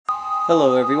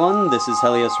Hello everyone, this is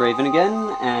Helios Raven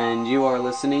again, and you are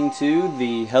listening to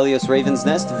the Helios Raven's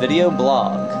Nest video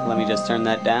blog. Let me just turn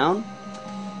that down.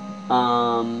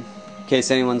 In case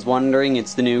anyone's wondering,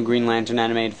 it's the new Green Lantern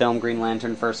animated film, Green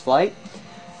Lantern First Flight.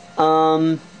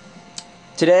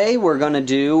 Today we're going to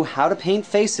do how to paint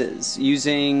faces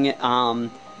using a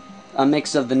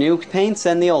mix of the new paints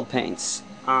and the old paints.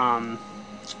 So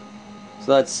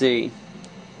let's see.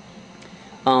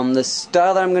 The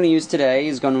style that I'm going to use today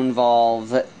is going to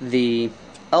involve the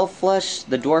elf flesh,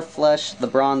 the dwarf flesh, the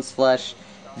bronze flesh,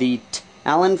 the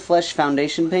talon flesh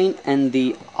foundation paint, and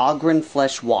the ogren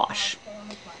flesh wash.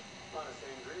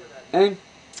 Okay?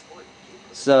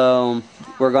 So,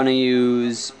 we're going to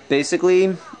use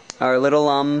basically our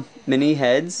little mini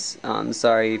heads.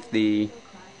 Sorry if the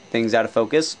thing's out of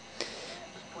focus.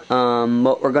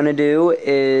 What we're going to do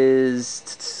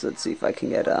is, let's see if I can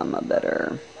get a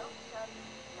better...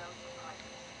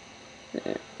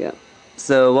 There we go.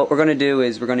 So what we're going to do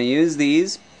is we're going to use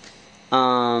these.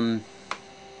 Now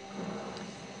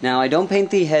I don't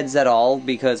paint the heads at all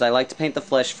because I like to paint the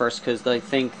flesh first because I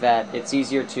think that it's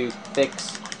easier to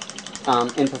fix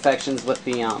imperfections with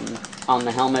the on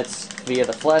the helmets via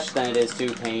the flesh than it is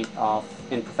to paint off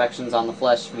imperfections on the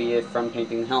flesh from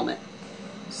painting the helmet.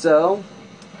 So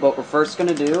what we're first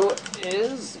going to do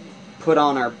is put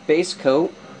on our base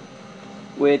coat,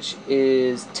 which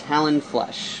is talon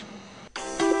flesh.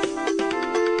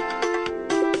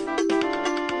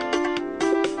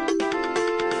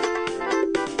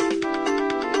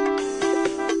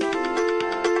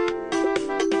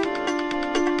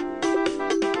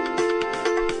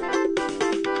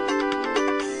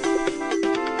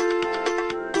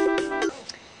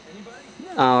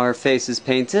 Our face is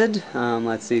painted.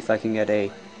 Let's see if I can get a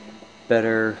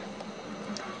better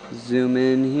zoom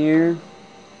in here.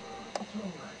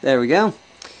 There we go.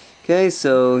 Okay,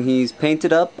 so he's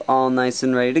painted up, all nice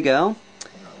and ready to go.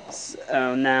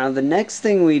 So now the next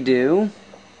thing we do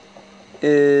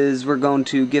is we're going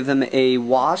to give him a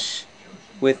wash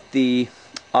with the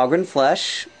ogren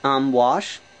flesh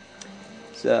wash.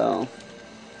 So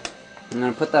I'm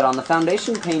going to put that on. The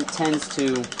foundation paint tends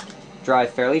to dry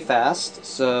fairly fast,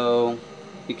 so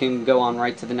you can go on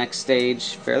right to the next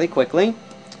stage fairly quickly,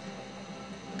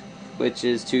 which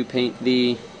is to paint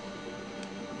the...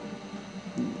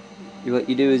 What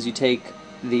you do is you take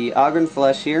the ogren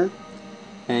flesh here,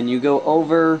 and you go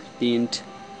over the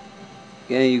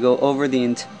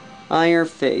entire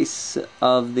face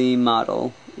of the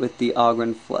model with the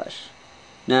ogren flesh.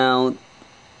 Now,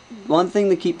 one thing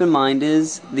to keep in mind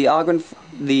is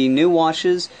the new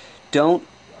washes don't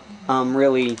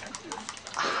really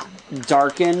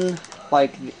darken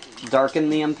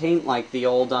the paint like the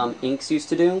old inks used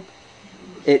to do.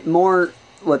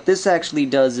 What this actually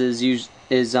does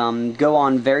is go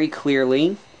on very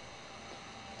clearly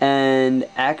and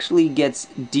actually gets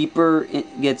deeper,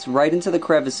 gets right into the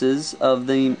crevices of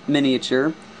the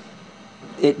miniature.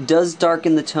 It does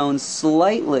darken the tones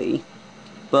slightly,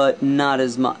 but not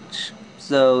as much.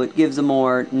 So it gives a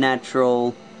more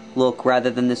natural look rather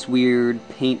than this weird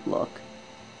paint look.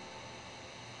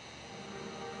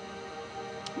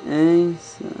 Okay,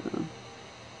 so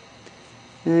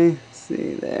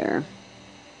see there.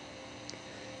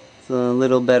 It's a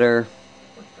little better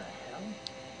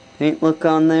paint look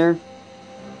on there.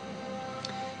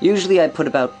 Usually I put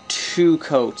about 2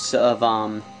 coats of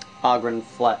ogren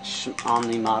flesh on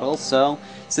the model, so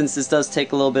since this does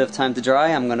take a little bit of time to dry,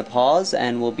 I'm going to pause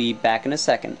and we'll be back in a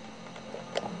second.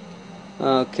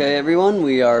 Okay everyone,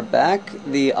 we are back.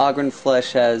 The ogren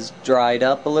flesh has dried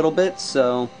up a little bit,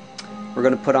 so we're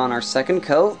going to put on our second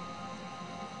coat.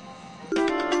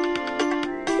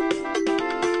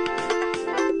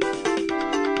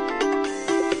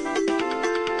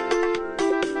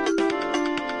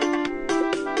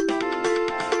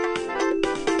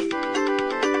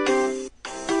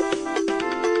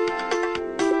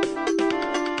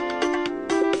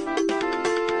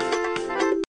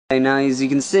 Okay, now as you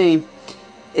can see,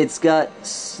 it's got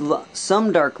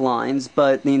some dark lines,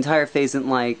 but the entire face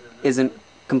isn't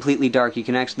completely dark. You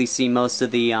can actually see most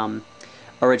of the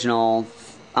original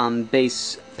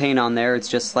base paint on there. It's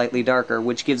just slightly darker,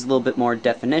 which gives a little bit more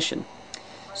definition.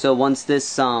 So once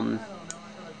this layer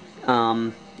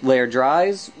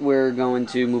dries, we're going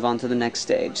to move on to the next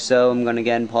stage. So I'm going to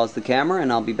again pause the camera, and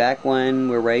I'll be back when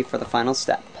we're ready for the final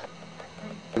step.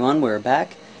 Everyone, we're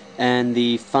back, and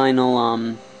the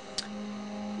final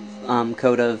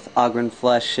coat of ogren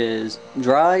flesh is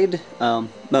dried,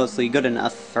 mostly good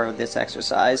enough for this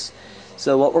exercise.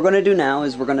 So what we're going to do now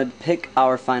is we're going to pick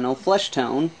our final flesh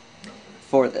tone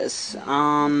for this.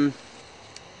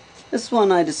 This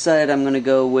one I decided I'm going to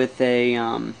go with a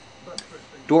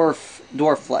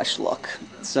dwarf flesh look.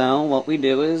 So what we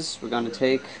do is we're going to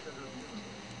take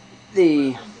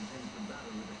the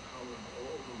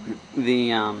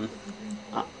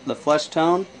flesh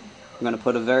tone. I'm going to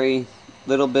put a very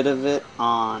little bit of it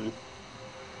on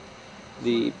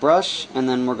the brush, and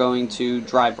then we're going to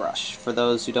dry brush. For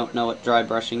those who don't know what dry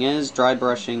brushing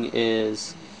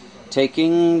is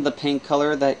taking the paint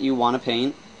color that you want to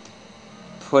paint,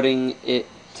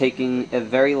 taking a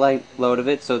very light load of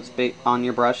it so it's on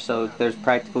your brush, so there's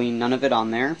practically none of it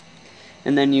on there,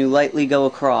 and then you lightly go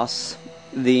across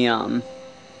the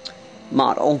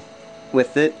model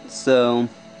with it, so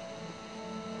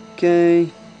okay,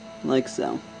 like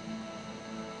so.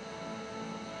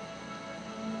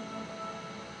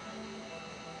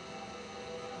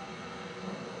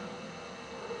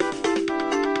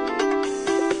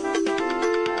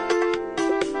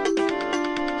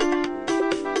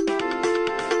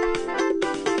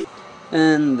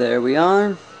 And there we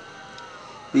are.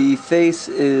 The face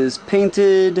is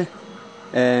painted,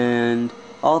 and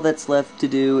all that's left to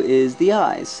do is the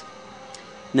eyes.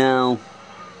 Now,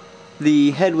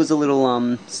 the head was a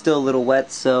little, still a little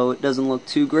wet, so it doesn't look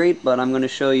too great, but I'm going to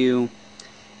show you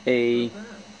a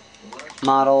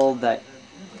model that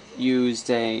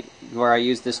where I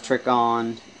used this trick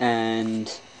on,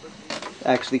 and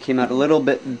actually came out a little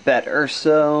bit better.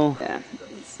 So, yeah,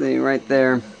 see right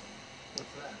there.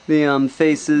 The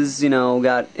faces,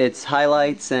 got its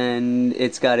highlights, and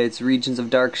it's got its regions of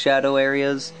dark shadow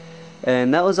areas,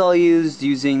 and that was all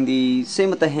using the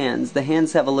same with the hands. The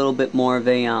hands have a little bit more of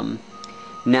a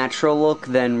natural look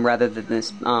rather than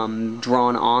this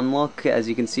drawn on look, as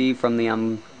you can see from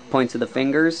the points of the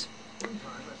fingers.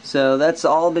 So that's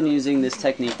all been using this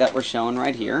technique that we're showing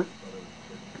right here.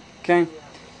 Okay,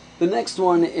 the next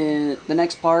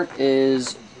part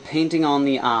is painting on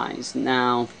the eyes.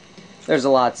 Now, there's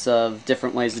lots of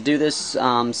different ways to do this.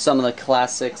 Some of the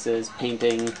classics is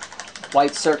painting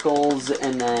white circles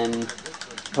and then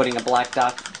putting a black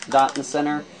dot in the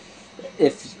center.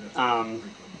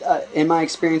 In my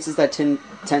experiences, that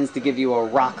tends to give you a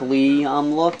Rock Lee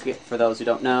look. For those who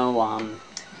don't know,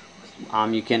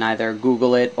 you can either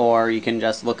Google it or you can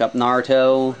just look up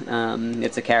Naruto.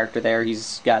 It's a character there.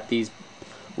 He's got these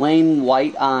plain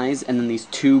white eyes and then these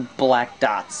two black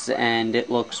dots, and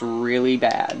it looks really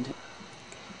bad.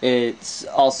 It's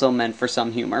also meant for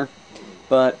some humor.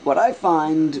 But what I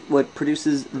find what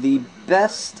produces the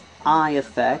best eye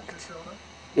effect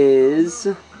is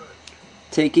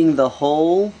taking the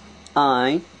whole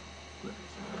eye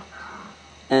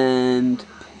and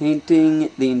painting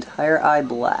the entire eye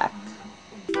black.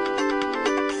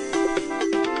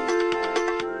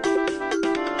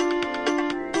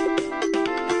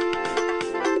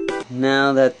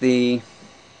 Now that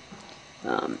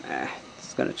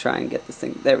just gonna try and get this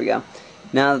thing, there we go.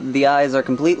 Now the eyes are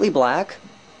completely black,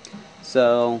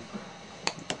 so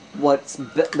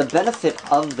the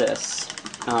benefit of this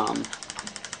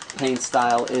paint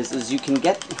style is you can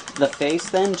get the face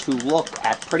then to look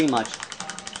at pretty much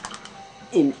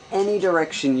in any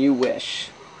direction you wish.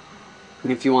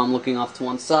 If you want them looking off to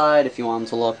one side, if you want them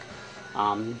to look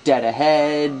dead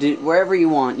ahead, wherever you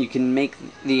want, you can make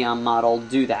the model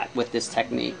do that with this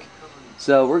technique.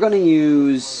 So we're going to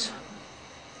use,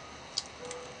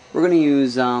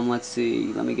 let's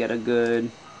see, let me get a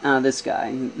good, this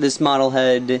guy. This model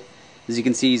head, as you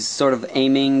can see, he's sort of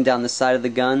aiming down the side of the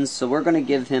gun, so we're going to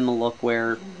give him a look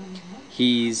where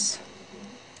he's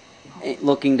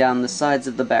looking down the sides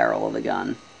of the barrel of the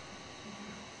gun.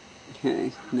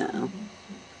 Okay, now.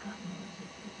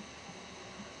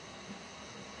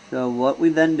 So what we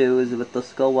then do is with the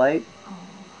skull white,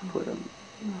 put him.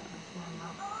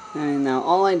 And now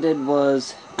all I did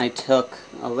was I took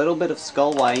a little bit of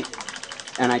skull white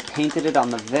and I painted it on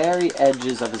the very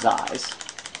edges of his eyes.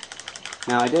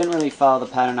 Now I didn't really follow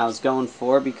the pattern I was going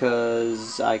for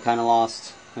because I kind of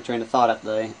lost my train of thought at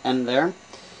the end there.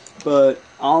 But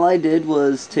all I did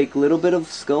was take a little bit of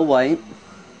skull white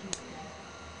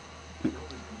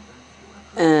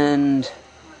and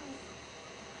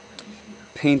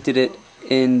painted it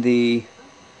in the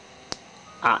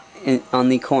on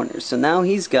the corners. So now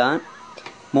he's got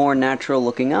more natural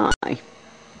looking eye.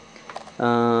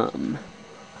 And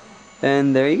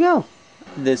there you go.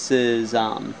 This is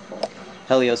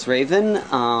Helios Raven.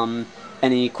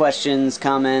 Any questions,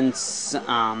 comments,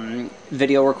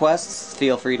 video requests,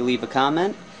 feel free to leave a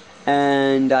comment,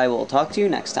 and I will talk to you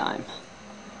next time.